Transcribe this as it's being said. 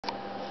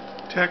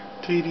Tech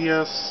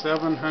TDS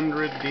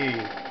 700D.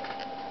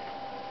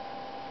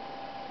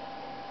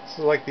 This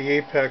is like the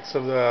apex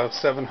of the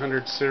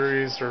 700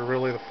 series, or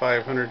really the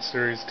 500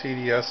 series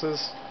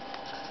TDSs.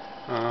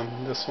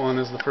 This one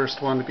is the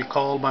first one to be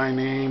called by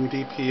name,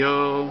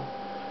 DPO.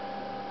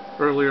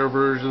 Earlier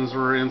versions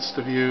were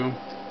InstaView.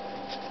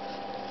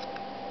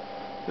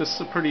 This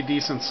is a pretty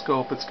decent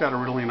scope. It's got a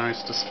really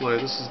nice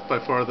display. This is by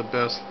far the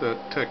best that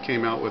Tech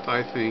came out with,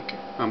 I think.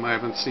 I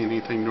haven't seen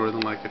anything newer than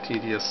like a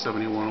TDS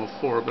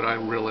 7104, but I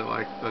really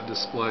like the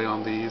display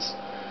on these.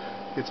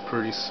 It's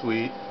pretty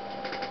sweet.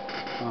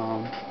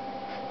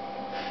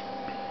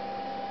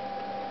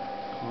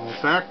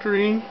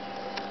 Factory.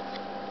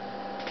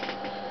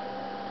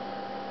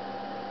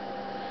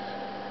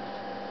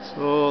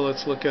 So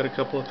let's look at a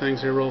couple of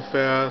things here real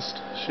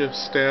fast. Shift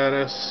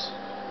status.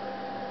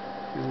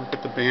 You look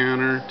at the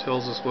banner,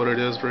 tells us what it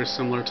is, very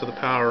similar to the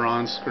power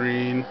on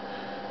screen.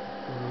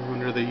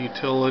 Under the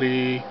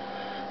utility,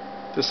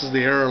 this is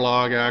the error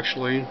log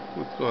actually.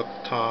 Let's go at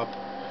the top.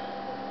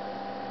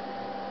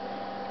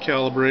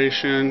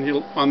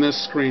 Calibration, on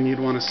this screen you'd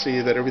want to see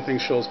that everything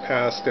shows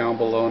pass down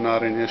below,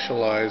 not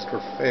initialized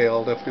or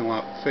failed, definitely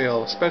not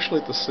failed,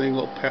 especially at the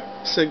signal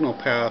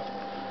path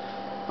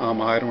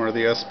item, or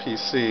the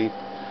SPC.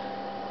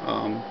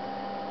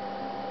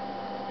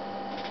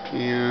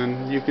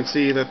 And you can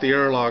see that the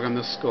error log on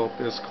this scope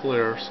is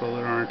clear, so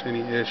there aren't any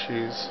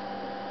issues.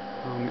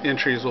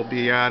 Entries will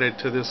be added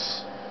to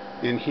this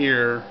in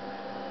here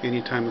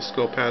anytime the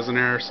scope has an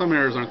error. Some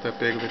errors aren't that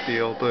big of a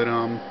deal, but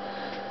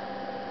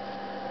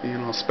you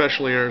know,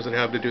 especially errors that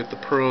have to do with the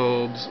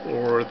probes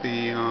or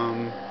the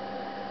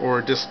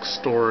or disk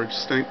storage,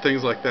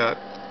 things like that.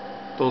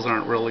 Those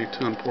aren't really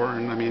too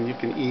important. I mean, you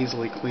can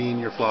easily clean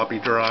your floppy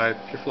drive.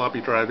 If your floppy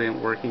drive ain't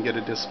working, get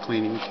a disk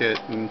cleaning kit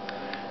and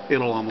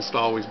it'll almost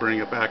always bring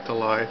it back to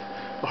life.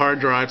 The hard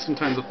drive,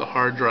 sometimes if the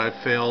hard drive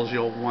fails,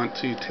 you'll want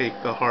to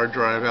take the hard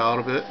drive out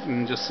of it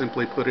and just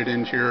simply put it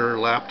into your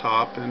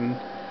laptop and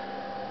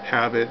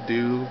have it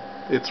do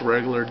its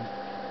regular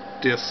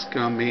disk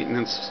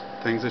maintenance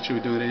things that you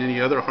would do in any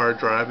other hard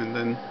drive, and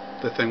then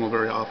the thing will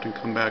very often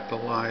come back to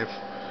life.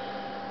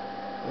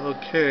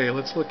 Okay,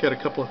 let's look at a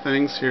couple of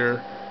things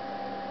here.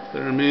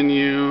 Their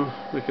menu,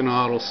 we can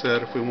auto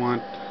set if we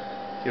want.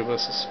 Give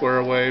us a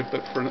square wave,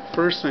 but for the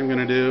first thing I'm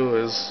going to do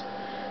is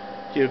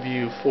give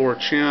you 4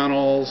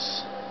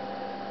 channels,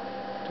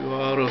 do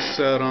auto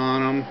set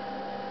on them.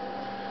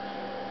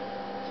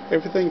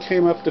 Everything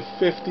came up to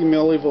 50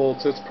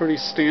 millivolts. It's pretty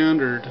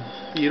standard.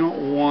 You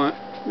don't want,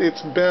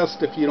 it's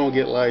best if you don't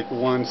get like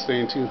one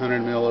saying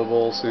 200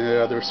 millivolts and the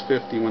other's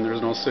 50 when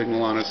there's no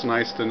signal on. It's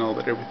nice to know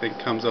that everything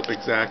comes up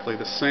exactly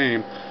the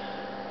same.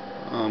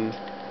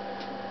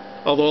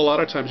 Although a lot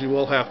of times you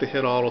will have to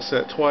hit auto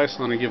set twice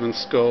on a given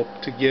scope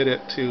to get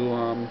it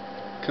to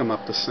come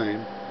up the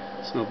same.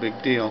 It's no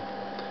big deal.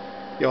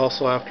 You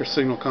also, after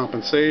signal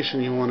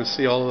compensation, you want to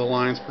see all of the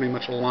lines pretty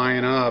much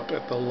line up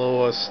at the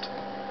lowest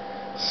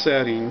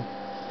setting,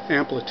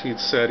 amplitude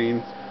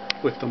setting,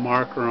 with the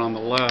marker on the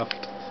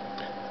left.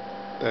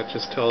 That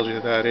just tells you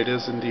that it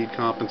is indeed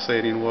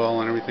compensating well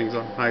and everything's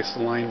on nice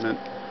alignment.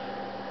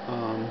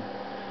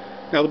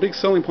 Now the big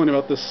selling point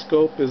about this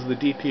scope is the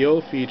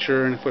DPO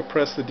feature, and if I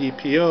press the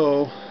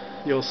DPO,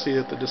 you'll see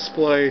that the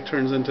display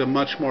turns into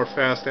much more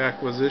fast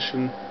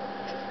acquisition.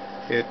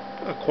 It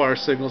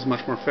acquires signals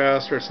much more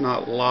faster. It's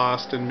not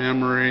lost in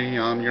memory.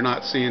 You're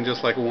not seeing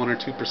just like 1 or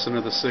 2%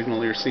 of the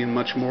signal. You're seeing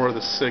much more of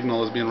the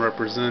signal is being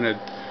represented.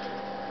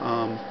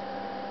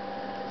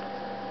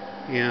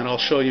 And I'll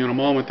show you in a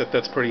moment that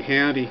that's pretty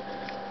handy.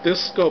 This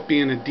scope,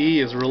 being a D,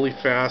 is really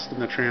fast in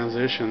the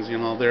transitions. You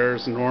know,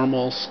 there's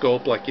normal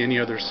scope like any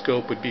other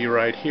scope would be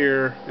right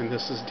here, and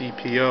this is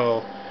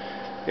DPO.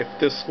 If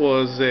this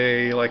was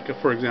a, like a,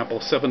 for example,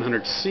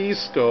 700C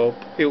scope,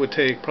 it would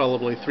take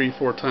probably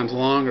 3-4 times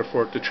longer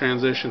for it to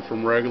transition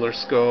from regular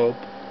scope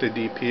to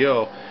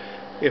DPO.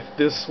 If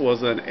this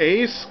was an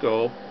A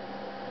scope,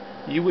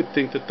 you would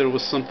think that there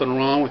was something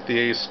wrong with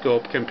the A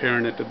scope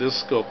comparing it to this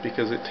scope,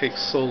 because it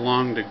takes so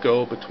long to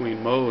go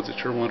between modes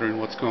that you're wondering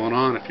what's going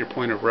on if your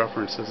point of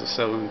reference is a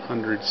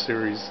 700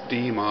 series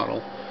D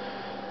model.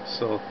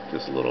 So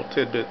just a little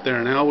tidbit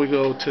there. Now we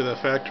go to the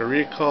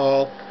factory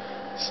recall,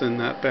 send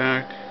that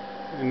back,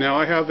 and now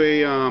I have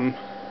a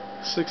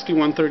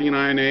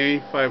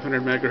 6139A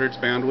 500 megahertz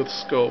bandwidth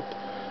scope,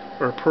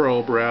 or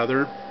probe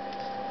rather,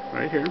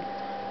 right here,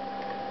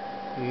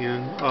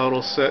 and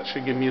auto set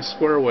should give me a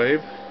square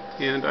wave.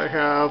 And I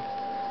have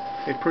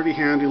a pretty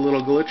handy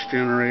little glitch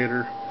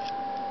generator,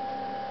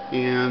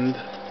 and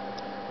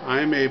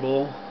I'm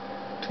able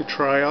to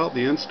try out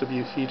the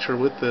InstaView feature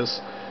with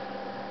this.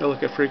 If I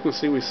look at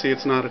frequency, we see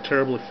it's not a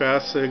terribly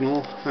fast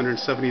signal,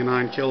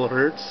 179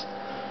 kilohertz.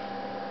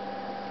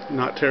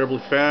 Not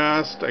terribly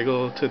fast. I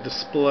go to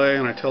display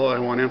and I tell it I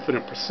want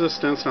infinite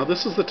persistence. Now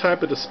this is the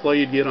type of display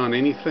you'd get on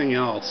anything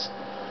else.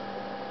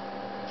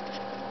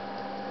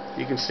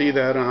 You can see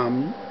that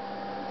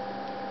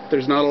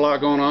there's not a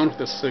lot going on with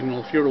this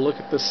signal. If you were to look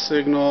at this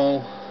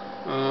signal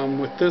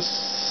with this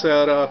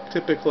setup,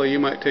 typically you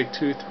might take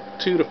two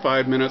 2 to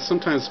 5 minutes,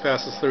 sometimes as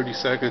fast as 30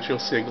 seconds, you'll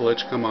see a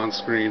glitch come on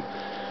screen.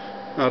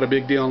 Not a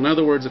big deal. In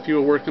other words, if you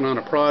were working on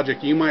a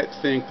project, you might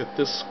think that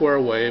this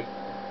square wave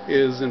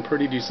is in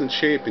pretty decent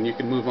shape and you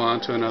can move on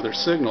to another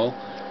signal.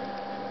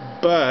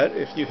 But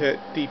if you hit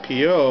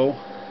DPO,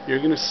 you're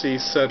going to see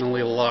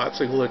suddenly lots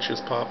of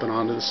glitches popping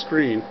onto the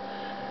screen.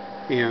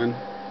 And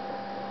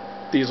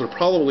these are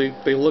probably,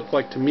 they look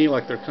like to me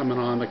like they're coming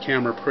on the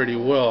camera pretty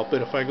well.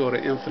 But if I go to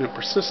infinite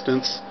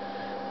persistence,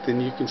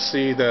 then you can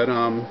see that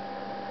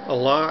a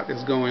lot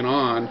is going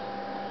on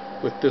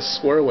with this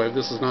square wave.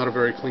 This is not a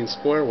very clean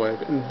square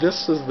wave. And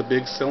this is the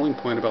big selling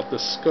point about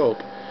this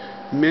scope.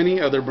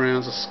 Many other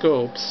brands of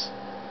scopes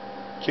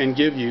can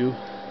give you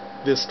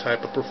this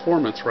type of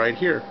performance right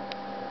here.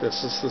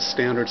 This is the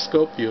standard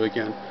scope view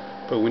again.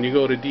 But when you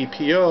go to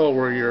DPO,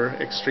 where you're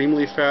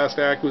extremely fast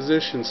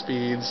acquisition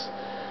speeds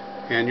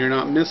and you're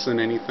not missing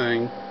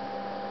anything,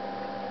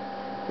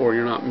 or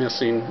you're not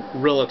missing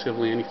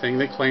relatively anything,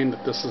 they claim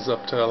that this is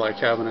up to like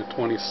having a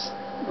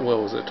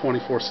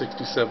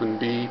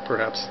 2467B,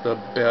 perhaps the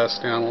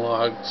best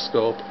analog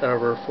scope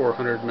ever,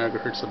 400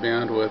 megahertz of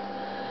bandwidth.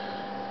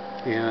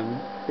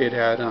 And it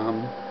had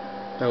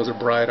that was a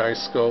bright eye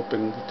scope,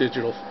 and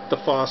the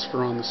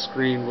phosphor on the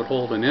screen would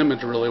hold an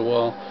image really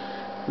well.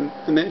 And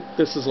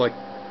this is like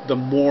the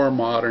more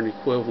modern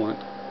equivalent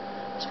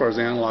as far as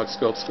analog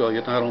scopes go.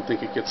 Yet I don't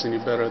think it gets any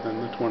better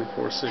than the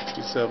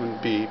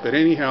 2467B. But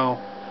anyhow,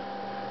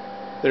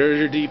 there's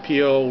your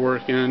DPO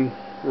working.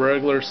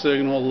 Regular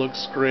signal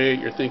looks great.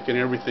 You're thinking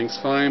everything's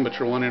fine, but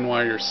you're wondering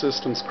why your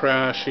system's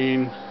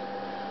crashing.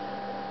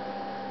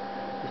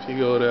 If you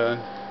go to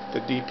the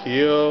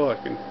DPO, I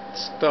can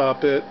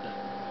stop it.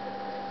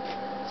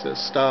 It says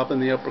stop in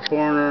the upper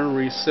corner,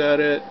 reset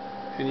it,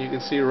 and you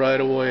can see right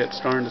away it's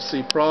starting to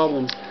see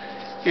problems.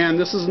 And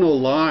this is no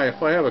lie.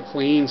 If I have a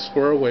clean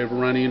square wave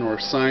running or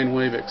sine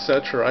wave,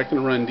 etc., I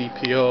can run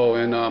DPO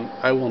and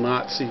I will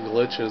not see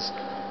glitches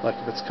like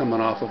if it's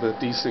coming off of a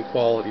decent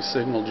quality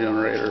signal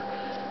generator.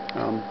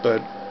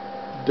 But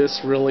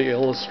this really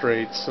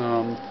illustrates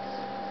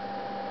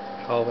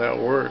how that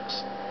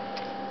works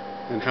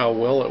and how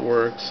well it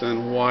works,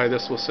 and why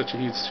this was such a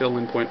huge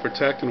selling point for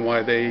tech, and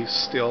why they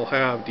still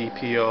have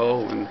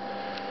DPO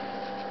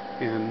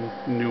and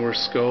newer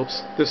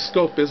scopes. This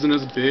scope isn't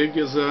as big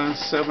as a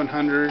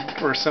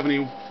 700 or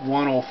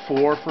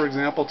 7104, for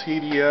example,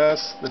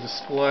 TDS. The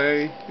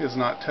display is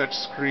not touch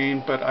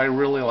screen, but I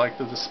really like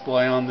the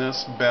display on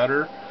this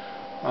better.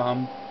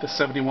 The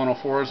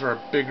 7104s are a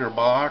bigger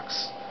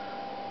box,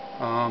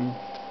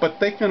 but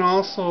they can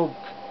also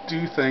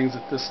do things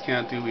that this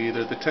can't do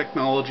either. The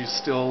technology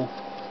still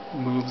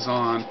moves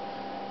on,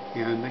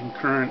 and in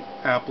current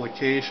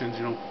applications,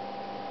 you know,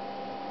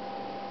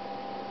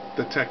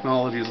 the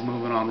technology is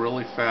moving on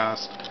really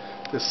fast.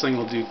 This thing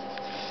will do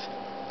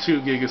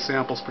 2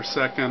 gigasamples per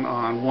second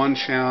on one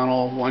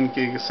channel, 1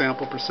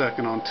 gigasample per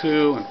second on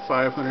 2, and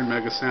 500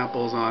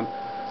 megasamples on,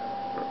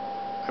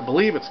 I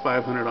believe it's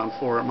 500 on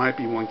 4. It might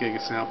be 1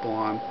 gigasample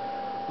on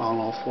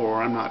all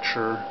 4. I'm not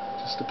sure. It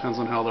just depends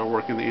on how they're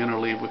working the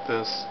interleave with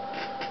this.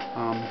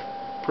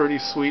 Pretty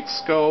sweet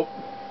scope.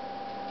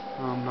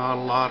 Not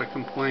a lot of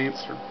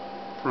complaints, or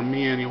from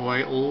me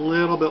anyway. A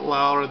little bit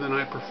louder than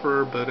I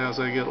prefer, but as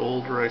I get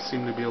older I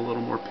seem to be a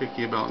little more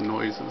picky about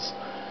noises.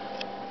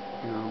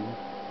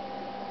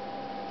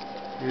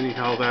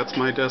 Anyhow, that's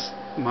my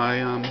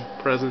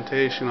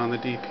presentation on the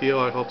DPO.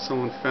 I hope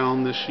someone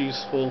found this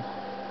useful.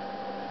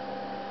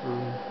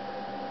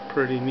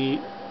 Pretty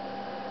neat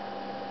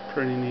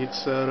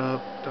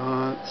setup.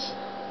 Dots.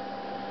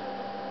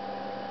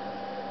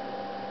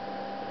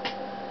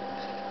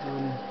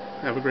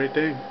 Have a great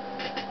day.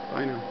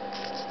 Bye now.